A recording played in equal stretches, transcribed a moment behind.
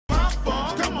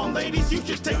on, ladies, you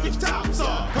should take your tops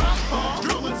off. Pop-pong,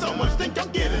 drooling so much, think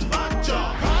I'm getting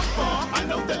lockjaw. Pop-pong, I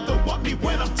know that they'll want me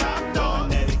when I'm top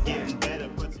dog.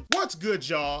 What's good,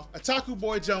 y'all? Otaku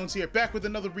Boy Jones here, back with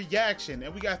another reaction,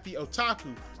 and we got the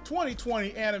Otaku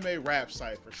 2020 anime rap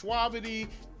cypher, Shwabadi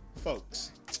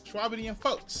folks. Shwabadi and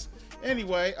folks.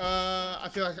 Anyway, I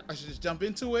feel like I should just jump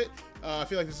into it. I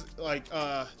feel like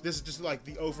this is just like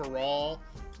the overall,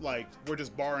 like, we're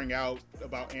just barring out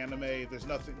about anime. There's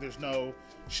nothing, there's no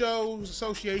shows,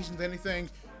 associations, anything.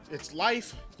 It's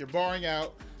life, you're barring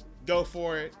out, go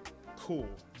for it, cool,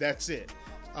 that's it.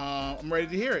 I'm ready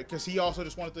to hear it, because he also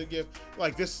just wanted to give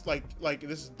like this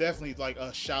is definitely like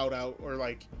a shout out, or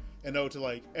like an ode to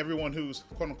like everyone who's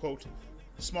quote unquote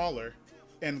smaller,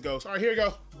 and goes, all right, here you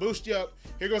go, boost you up,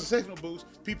 here goes a signal boost,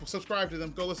 people subscribe to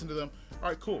them, go listen to them. All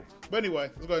right, cool. But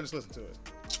anyway, let's go ahead and just listen to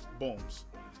it. Booms.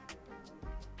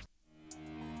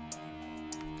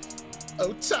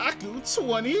 Otaku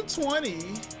 2020,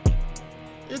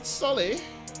 it's Sully,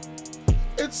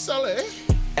 it's Sully.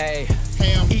 Hey,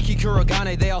 Ham. Iki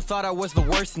Kurogane, they all thought I was the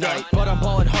worst night, but I'm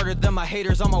balling harder than my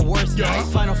haters on my worst night.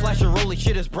 Final flash of Rolly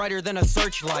shit is brighter than a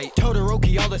searchlight.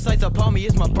 Todoroki, all the sights upon me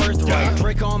is my birthright.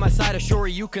 Draco on my side,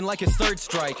 Ashori you can like his third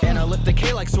strike. And I lift the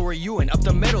K like Sora Ewan, up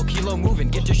the middle, kilo moving,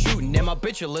 get to shooting. And my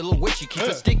bitch a little witchy, keep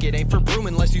a stick, it ain't for broom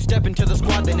unless you step into the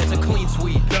squad, then it's a clean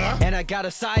sweep. And I got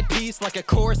a side piece like a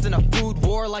chorus in a food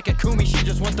war, like a Kumi, she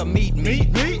just want the meat.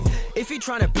 If he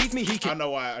trying to beef me, he can. I don't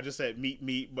know why I just said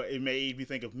meat, but it made me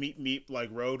think of meat like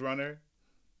Roadrunner.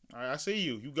 All right, I see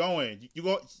you. You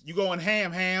going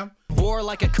ham. War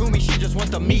like a Kumi, she just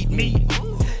want the meat.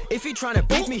 If he trying to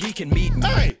beef me, he can meet me.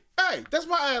 Hey, that's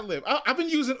my ad lib. I've been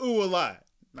using ooh a lot.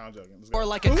 No, I'm joking. Or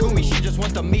like a Kumi, she just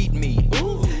want the meat.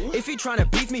 Ooh. If he trying to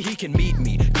beef me, he can meet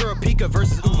me. Kurapika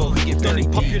versus Uvo, he get very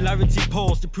popularity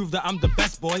polls to prove that I'm the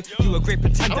best boy. You a great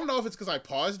pretender. I don't know if it's because I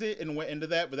paused it and went into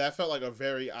that, but that felt like a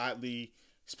very oddly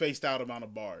spaced out amount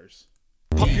of bars.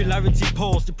 Popularity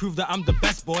polls to prove that I'm the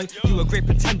best boy. You a great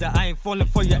pretender, I ain't falling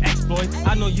for your exploit.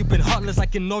 I know you've been heartless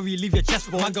like an Nori, leave your chest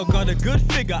boy. My girl got a good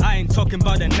figure, I ain't talking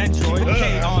about an android.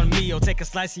 Okay, on me, or take a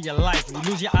slice of your life. You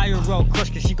lose your IRL crush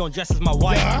cause she gon' dress as my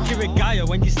wife. Kirigaya,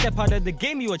 when you step out of the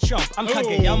game, you a chump. I'm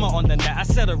Kageyama on the net, I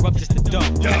set her up just to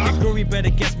dump. Kategori better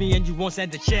guess me and you won't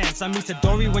stand a chance. I'm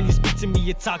Itadori, when you speak to me,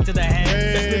 you talk to the hand.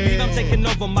 Best believe I'm taking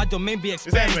over, my domain be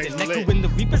expanded. Neku in the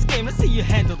Reaper's game, let's see you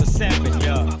handle the 7,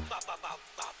 yeah.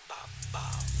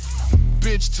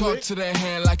 Bitch talk to the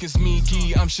hand like it's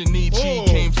Miki. I'm Shinichi,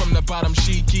 came from the bottom,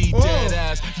 Shiki, dead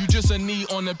ass. You just a knee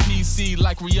on the PC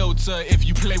like Ryota. If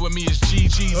you play with me, it's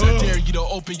GG's. I dare you to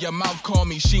open your mouth, call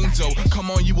me Shinzo. Come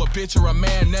on, you a bitch or a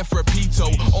man,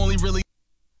 Neferpito. Only really.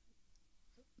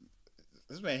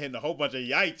 This man hitting a whole bunch of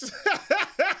yikes.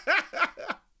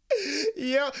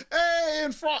 Yeah, hey,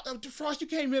 and Frost, you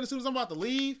came in as soon as I'm about to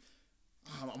leave.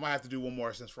 I might have to do one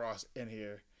more since Frost in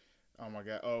here. Oh my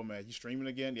god. Oh man, you streaming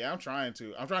again? Yeah, I'm trying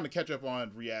to catch up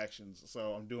on reactions,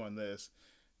 so I'm doing this.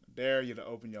 Dare you to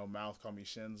open your mouth, call me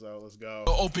Shinzo. Let's go.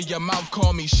 Open your mouth,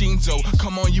 call me Shinzo.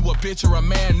 Come on, you a bitch or a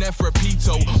man,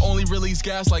 Neferpito. Only release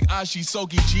gas like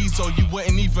Ashisoki Jizo. You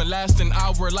wouldn't even last an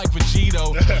hour like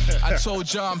Vegito. I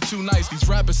told y'all I'm too nice. These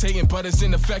rappers hating, but it's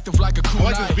ineffective like a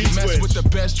kunai. You mess with the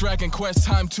best Dragon Quest,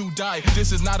 time to die.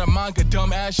 This is not a manga,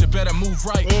 dumb ass, you better move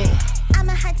right. I'm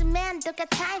a high demand, don't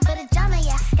got time for the drama,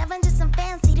 yeah. Scavenge some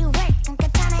fancy to work, don't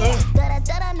katana, yeah.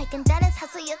 Dada, making dollars,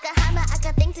 hustle Yokohama. I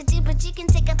got things to do, but you can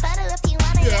take a photo if you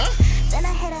wanna, yeah. Then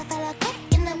I hit a fella quick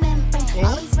in the membrane.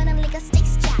 Always run him like a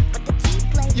space trap, but the key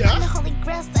play. I'm the holy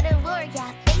grail, started lure,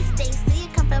 yeah. Face day, so you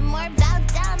come for more, bow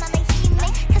down on the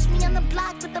he-mate. Catch me on the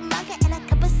block with the manga and a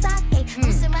cup of sake.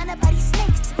 I'm surrounded by these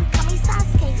snakes, you can call me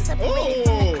Sasuke. Separated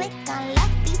from the click on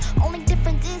lefty. Only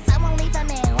difference is I won't leave them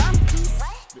in one piece.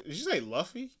 Did you say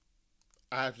Luffy?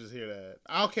 I have to just hear that.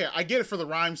 I don't care. I get it for the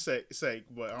rhyme's sake,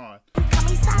 but hold on. Call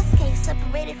me Sasuke,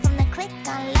 separated from the click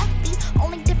on lefty.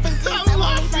 Only difference is I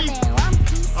won't leave them in one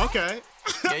piece. Okay.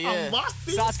 Yeah.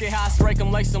 Sasuke high strike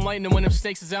him like some lightning when them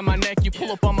stakes is at my neck. You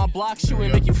pull up on my block, shoot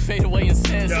and make you fade away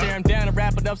instead. Stare him down and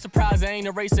wrap it up, surprise, I ain't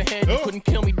a race ahead. You couldn't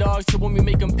kill me, dog, so when we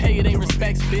make him pay, it ain't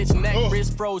respects, bitch. Neck,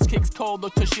 wrist froze, kicks cold,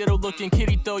 look Toshido looking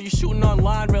kitty though. You shooting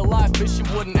online, real life, bitch,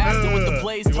 you wouldn't ask her with the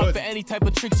blaze. Tough for any type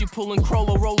of tricks you pulling,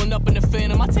 Crollo rolling up in the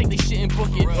Phantom. I take this shit and book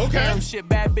it. Damn shit,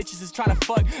 bad bitches is trying to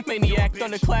fuck. Maniac,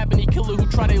 thunderclap, any killer who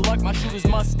try they luck. My shooter's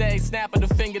Mustang, snapping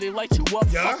the finger, they light you up.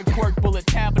 Fucking quirk, bullet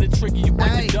tapping the trigger, you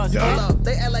break the dust.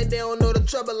 They act like they don't know the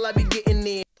trouble I be getting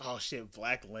in. Oh shit,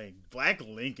 Black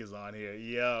Link is on here.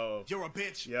 Yo. You're a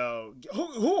bitch. Yo.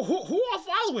 Who I'm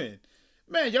following?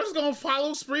 Man, y'all just gonna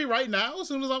follow Spree right now as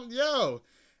soon as I'm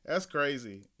That's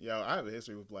crazy. Yo, I have a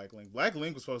history with Black Link. Black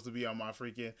Link was supposed to be on my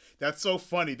freaking... That's so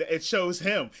funny. That it shows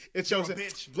him. It shows him.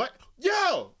 Bitch. Black...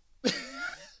 Yo!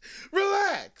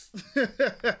 Relax.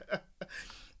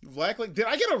 Black Link... Did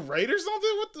I get a raid or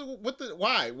something? What the...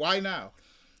 Why? Why now?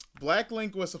 Black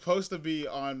Link was supposed to be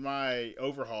on my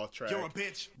overhaul track. You're a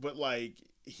bitch. But, like,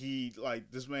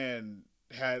 this man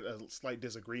had a slight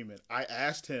disagreement. I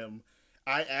asked him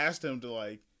to,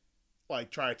 like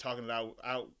try talking it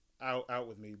out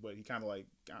with me, but he kind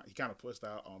of pushed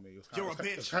out on me. You're a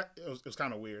bitch. It was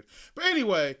kind of weird. But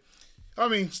anyway, I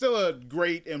mean, still a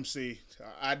great MC.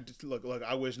 Look,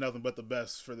 I wish nothing but the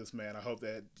best for this man. I hope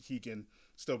that he can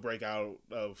still break out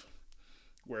of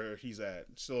where he's at.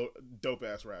 Still a dope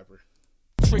ass rapper.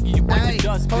 Hey,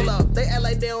 hold up, they act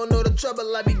like they don't know the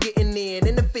trouble I be getting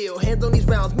in the field, hands on these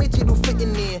rounds, Mitch, you do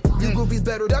fitting in. You goofies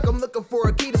better duck, I'm looking for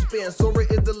a key to spin. Sora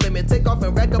is the limit, take off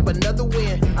and rack up another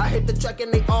win. I hit the track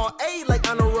and they all A like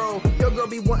on a roll. Your girl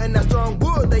be wanting that strong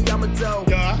wood, they Yamato.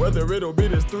 Whether it'll be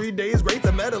this 3 days, race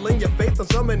a metal in your face, I'm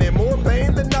summoning more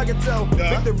pain than Nagato.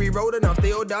 Victory road and I'm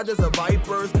still dodging some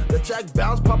vipers. The track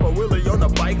bounce, Papa Willie on the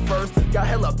bike first. Got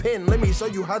hella pin, let me show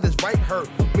you how this right hurt.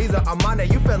 Misa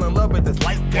Amane, you fell in love with this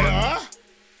light.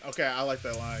 Okay, I like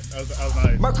that line. That was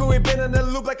nice. My crew ain't been in the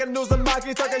loop like a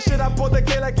Nuzumaki. Talking shit, I pulled the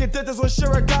K like you did this with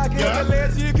Shirakaki. Yeah.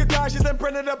 Layers you Kakashis and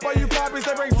printed up all you copies.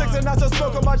 They bring 6 and not just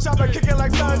smoke on my chopper, kicking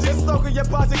like Sanji. Soaking your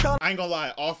posse. I ain't gonna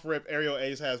lie, off rip, Aerial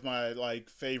Ace has my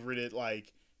favorited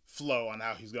flow on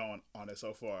how he's going on it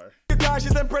so far.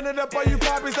 Kakashis and printed up all you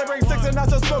copies. They bring 6 and not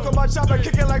just smoke on my chopper,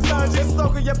 kicking like Sanji.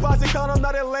 Soaking your posse, count on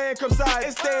not in land crib side.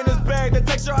 It's stay in this bag, the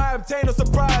texture I obtain no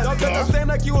surprise. Don't get the same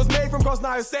like you was made from cross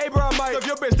now saber I might. So if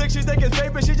your bitch thinks she think it's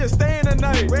vapor, she just staying the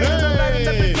night. Raise the night and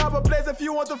every top of blaze if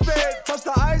you want the fade. Touch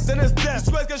the ice and it's death.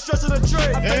 Sweat construction the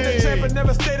trade. I think the champ and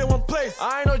never stayed in one place.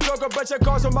 I ain't no joker, but your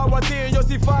calls from my YT and you'll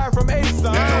see fire from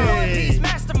A-side. Hey.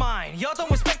 Mastermind, y'all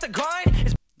don't respect the grind.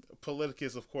 It's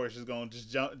Politicus, of course, is gonna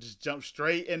just jump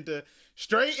straight into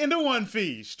One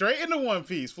Piece. Straight into One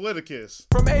Piece. Politicus.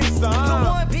 From A-side. The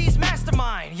One Piece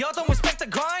mastermind. Y'all don't respect the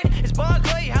grind. It's Bond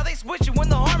Clay, how they switch it when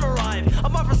the arm arrive.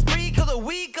 I'm off for speed, kill the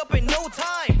week up in no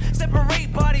time.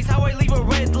 Separate bodies, how I leave a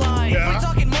red line. Yeah. We're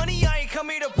talking money, I ain't come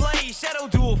here to play. Shadow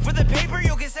duel for the paper,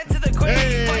 you'll get sent to the grave.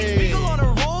 Hey. Spiegel on a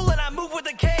roll and I move with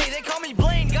a K. They call me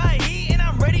Blaine, got heat and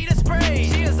I'm ready to spray.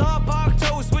 She is all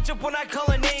Bacto, switch up when I call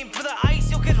her name. For the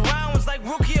ice, you'll get rounds like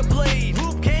Rukia Blade.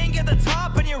 Loop King at the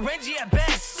top and your Renji at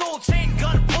best. Soul chain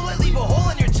gun, bullet, leave a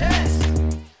hole in your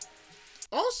chest.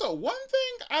 Also, one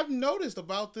thing I've noticed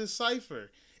about this Cypher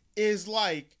is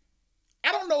I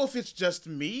don't know if it's just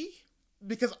me,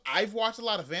 because I've watched a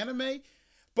lot of anime,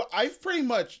 but I've pretty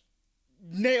much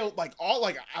nailed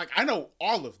I know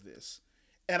all of this.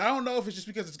 And I don't know if it's just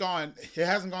because it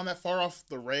hasn't gone that far off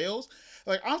the rails.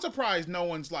 I'm surprised no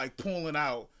one's pulling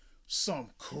out some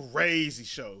crazy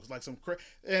shows,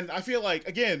 and I feel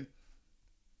again,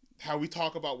 how we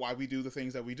talk about why we do the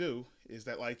things that we do is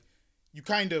that you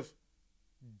kind of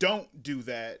don't do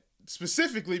that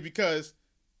specifically because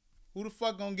who the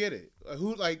fuck gonna get it?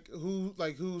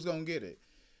 Who's gonna get it?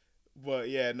 But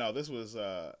yeah, no, this was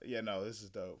this is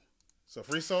dope. So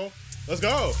Free Soul, let's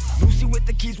go. Lucy with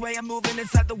the keys, way I'm moving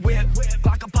inside the whip.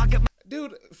 Pocket.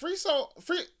 Dude, Free Soul,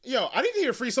 I need to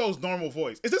hear Free Soul's normal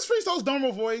voice. Is this Free Soul's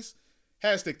normal voice?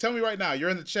 Hashtag, tell me right now. You're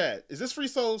in the chat. Is this Free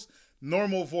Soul's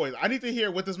normal voice? I need to hear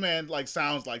what this man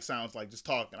sounds like just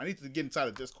talking. I need to get inside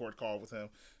a Discord call with him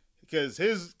because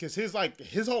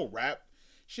his whole rap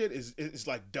shit is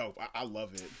dope. I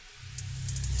love it.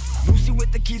 Lucy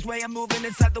with the keys, way I'm moving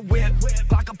inside the whip.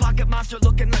 Pocket monster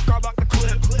looking like Garbach the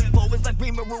clip. Always like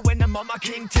Rimaru when I'm on my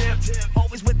king tip.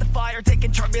 Always with the fire,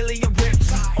 taking Charmeleon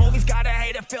rips. Always got a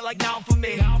hater, feel like now for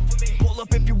me. Pull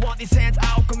up if you want these hands,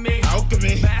 alchemy.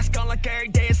 Mask on like every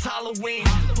day is Halloween.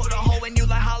 Put a hole in you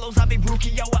like hollows, I be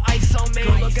Rukio with ice on me.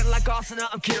 Good looking like Asuna,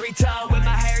 I'm Kirito. With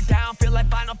my hair down, feel like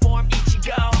final form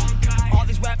Ichigo. All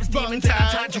these rappers demons and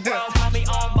I'm Tanjiro. Call me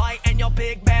All Might and your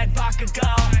big bad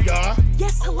Bakugo. Yeah.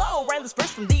 Yes, hello, Riley's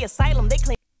first from the asylum. They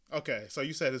claim. Okay, so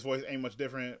you said his voice ain't much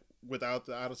different without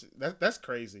the auto. That's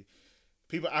crazy.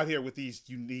 People out here with these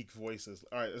unique voices.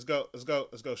 All right, let's go,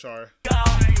 Shar.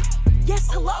 Yes,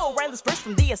 hello, Riley's first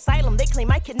from the asylum. They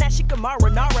claim I kidnapped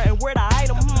Shikamaru, Nara, and where the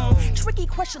item. Tricky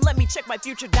question, let me check my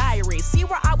future diary. See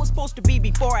where I was supposed to be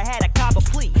before I had a Kaba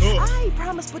plea. I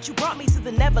promised, but you brought me to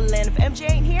the Neverland. If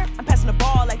MJ ain't here, I'm passing the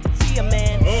ball like Tatia,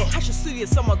 man. I should sue you,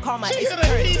 someone call my ace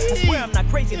attorney. I swear I'm not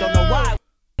crazy, don't know why.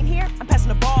 Here, I'm passing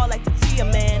the ball like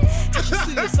Tatia, man. I should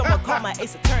sue you, someone call call my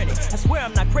ace attorney. I swear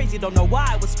I'm not crazy, don't know why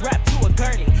I was strapped to a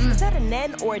gurney. Is that an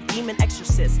N or a demon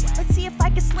exorcist? Let's see if I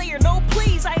can slay her. No,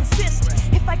 please, I insist.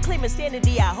 If I claim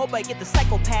insanity, I hope I get the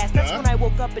psycho pass. That's when I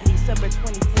woke up in December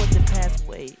 24th and passed.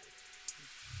 Wait.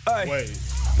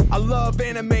 I love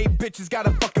anime bitches, got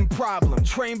a fucking problem.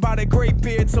 Trained by the great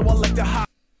beard, so I like to hop.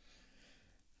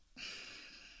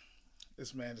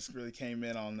 This man just really came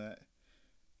in on that.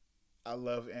 I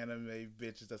love anime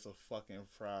bitches, that's a fucking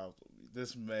problem.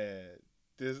 This man,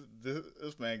 this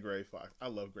man Gray Fox. I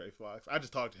love Gray Fox. I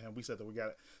just talked to him. We said that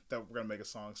we're gonna make a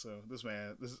song soon. This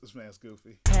man's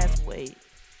goofy. Wait.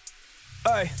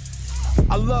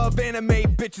 I love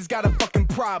anime bitches, got a fucking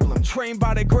problem. Trained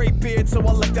by the great beard, so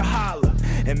I like to holler.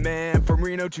 And man, from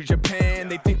Reno to Japan,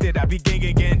 they think that I be gang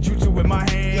again, jutsu in my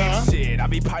hand. Shit, I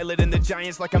be piloting the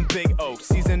giants like I'm Big O.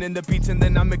 Seasoning the beats and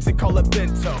then I mix it, call it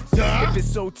bento. If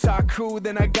it's Otaku,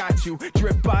 then I got you.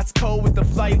 Drip bots cold with the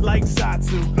flight like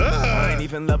Zatsu. I ain't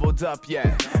even leveled up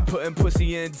yet. Putting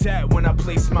pussy in debt when I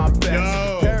place my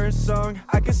bets. Paris song,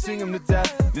 I can sing them to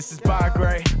death. This is by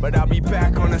Gray, but I'll be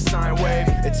back on a sine wave.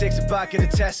 It takes a bucket to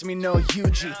test me, no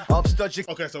UG.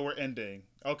 Okay, so we're ending.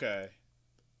 Okay.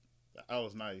 That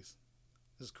was nice.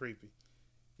 This is creepy.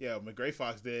 Yeah, but Gray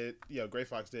Fox did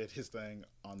his thing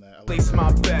on that. Place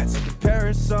my bets.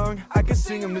 Paris song, I can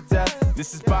sing them to death.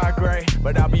 This is by Gray,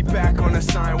 but I'll be back on a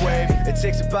sine wave. It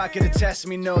takes a bucket to test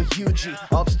me, no UG.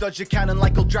 I'll stud your cannon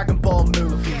like old Dragon Ball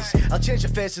movies. I'll change the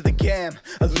face of the game,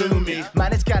 Illumi.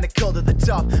 Mine is kinda cold at the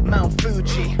top, Mount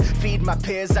Fuji. Feed my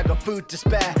peers, I got food to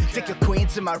spare. Take your queen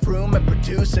to my room and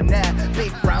produce an air.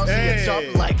 Big rounds to your top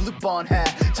like Lupin hair.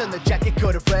 Turn the jacket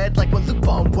coat of red like what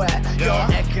Lupin wear. Your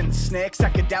heckin' snakes, I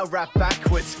could down rap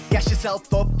backwards. Gas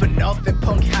yourself up for nothing,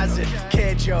 punk hazard.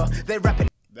 Kid, yo, they rapping.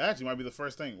 That actually might be the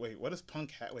first thing. Wait, what is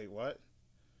punk wait, what?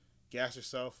 Gas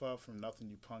yourself up from nothing,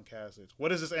 you punk hazards.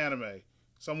 What is this anime?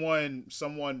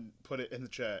 Someone put it in the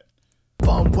chat.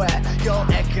 Where your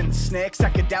heckin' snakes, I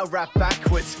could down rap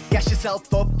backwards. Gas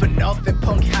yourself up for nothing,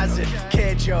 punk hazard.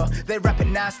 Kid, yo, they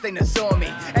rapping nice, they know me.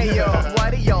 Hey, yo,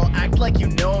 why do y'all act like you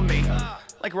know me?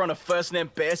 Like we're on a first name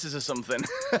basis or something.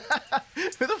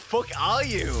 Who the fuck are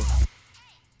you?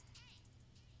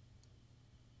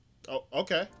 Oh,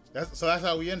 okay. So that's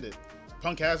how we ended.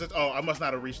 Punk hazards. Oh, I must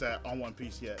not have reached that on One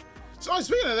Piece yet. So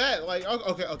speaking of that, like,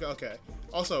 okay.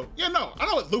 Also, yeah, no, I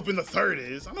know what Lupin the Third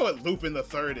is.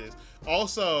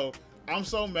 Also, I'm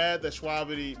so mad that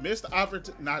Shwabadi missed the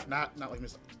opportunity. Not like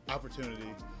missed the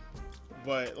opportunity,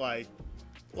 but like,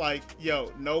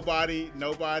 yo, nobody.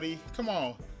 Come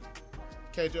on.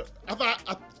 Okay, Joe. I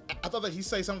thought that he'd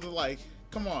say something like,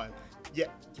 "Come on, yeah,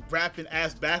 rapping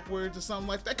ass backwards" or something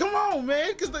like that. Come on,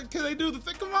 man, cause they do the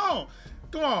thing. Come on.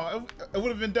 It would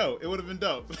have been dope.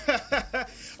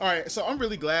 All right, so I'm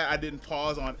really glad I didn't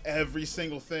pause on every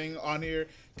single thing on here,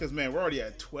 cause man, we're already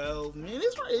at 12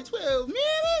 minutes.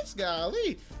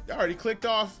 Golly, I already clicked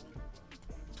off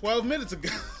 12 minutes ago.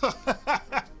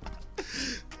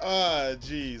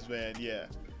 Jeez, man, yeah.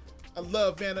 I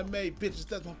love anime bitches,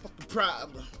 that's my fucking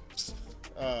problem.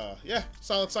 Yeah,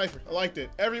 solid Cypher. I liked it.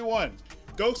 Everyone,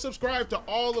 go subscribe to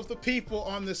all of the people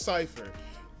on this Cypher.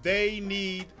 They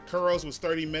need Kuro's was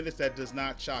 30 minutes. That does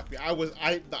not shock me.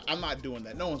 I'm not doing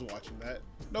that. No one's watching that.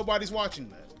 Nobody's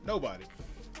watching that. Nobody.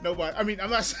 I mean,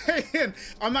 I'm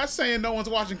not saying no one's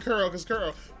watching Kuro because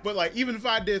Kuro, but like even if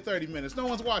I did 30 minutes, no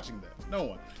one's watching that. No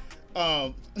one.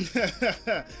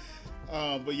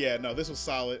 But yeah, no, this was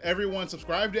solid. Everyone,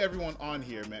 subscribe to everyone on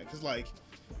here, man, because like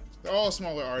they're all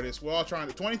smaller artists. We're all trying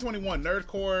to 2021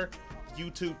 Nerdcore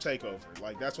YouTube takeover.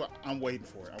 Like that's what I'm waiting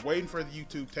for. I'm waiting for the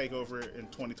YouTube takeover in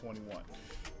 2021.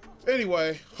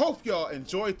 Anyway, hope y'all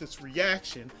enjoyed this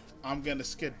reaction. I'm gonna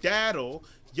skedaddle.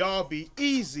 Y'all be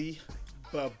easy.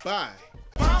 Bye-bye.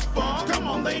 Pop on, come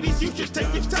on ladies, you should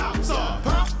take your tops off.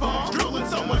 Pop on, drooling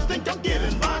so much, think I'm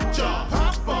getting lockjaw.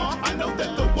 Pop on, I know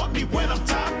that they'll want me when I'm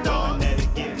top dog.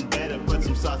 Magnetic getting better, put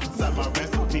some sauce inside my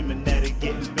recipe. Magnetic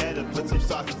getting better, put some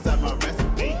sauce inside my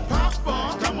recipe. Pop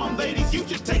on, come on ladies, you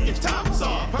should take your tops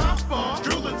off. Pop on,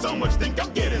 drooling so much, think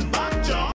I'm getting